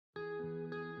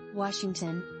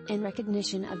Washington, in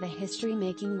recognition of the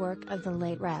history-making work of the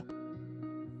late Rep.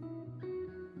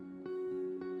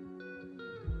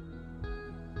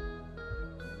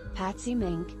 Patsy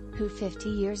Mink, who 50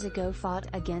 years ago fought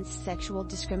against sexual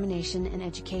discrimination in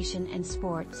education and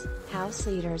sports. House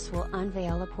leaders will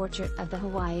unveil a portrait of the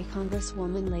Hawaii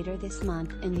Congresswoman later this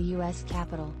month in the U.S.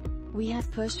 Capitol. We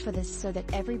have pushed for this so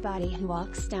that everybody who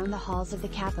walks down the halls of the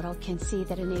Capitol can see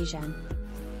that an Asian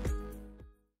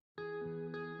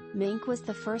Mink was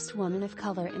the first woman of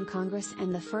color in Congress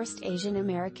and the first Asian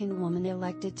American woman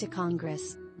elected to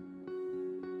Congress.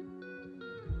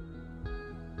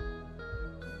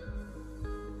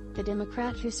 The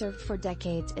Democrat who served for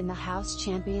decades in the House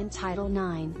championed Title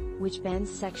IX, which bans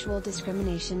sexual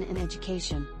discrimination in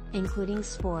education, including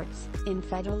sports, in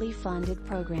federally funded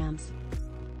programs.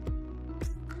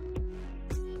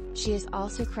 She is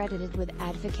also credited with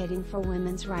advocating for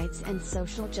women's rights and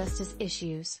social justice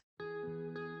issues.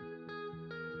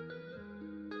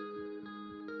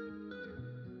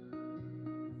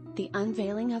 The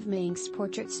unveiling of Mink's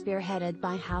portrait, spearheaded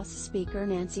by House Speaker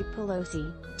Nancy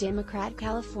Pelosi, Democrat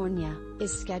California,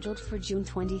 is scheduled for June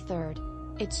 23.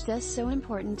 It's just so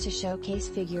important to showcase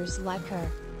figures like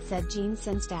her, said Jean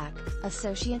Sinzdak,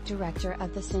 Associate Director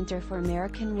of the Center for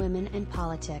American Women in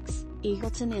Politics,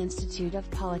 Eagleton Institute of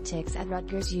Politics at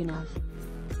Rutgers University.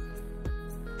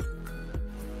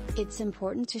 It's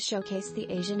important to showcase the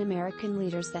Asian American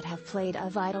leaders that have played a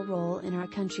vital role in our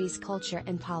country's culture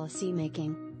and policy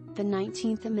making. The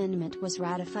 19th Amendment was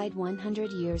ratified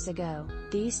 100 years ago.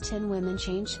 These 10 women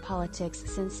changed politics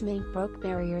since Mink broke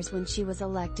barriers when she was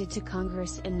elected to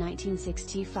Congress in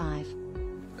 1965.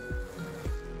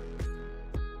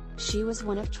 She was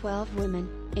one of 12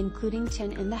 women, including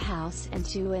 10 in the House and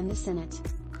 2 in the Senate.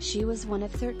 She was one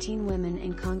of 13 women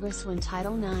in Congress when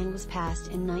Title IX was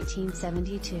passed in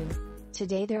 1972.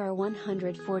 Today there are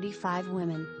 145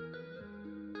 women.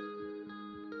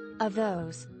 Of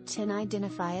those, 10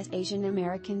 identify as Asian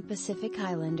American Pacific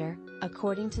Islander,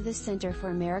 according to the Center for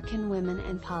American Women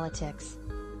in Politics.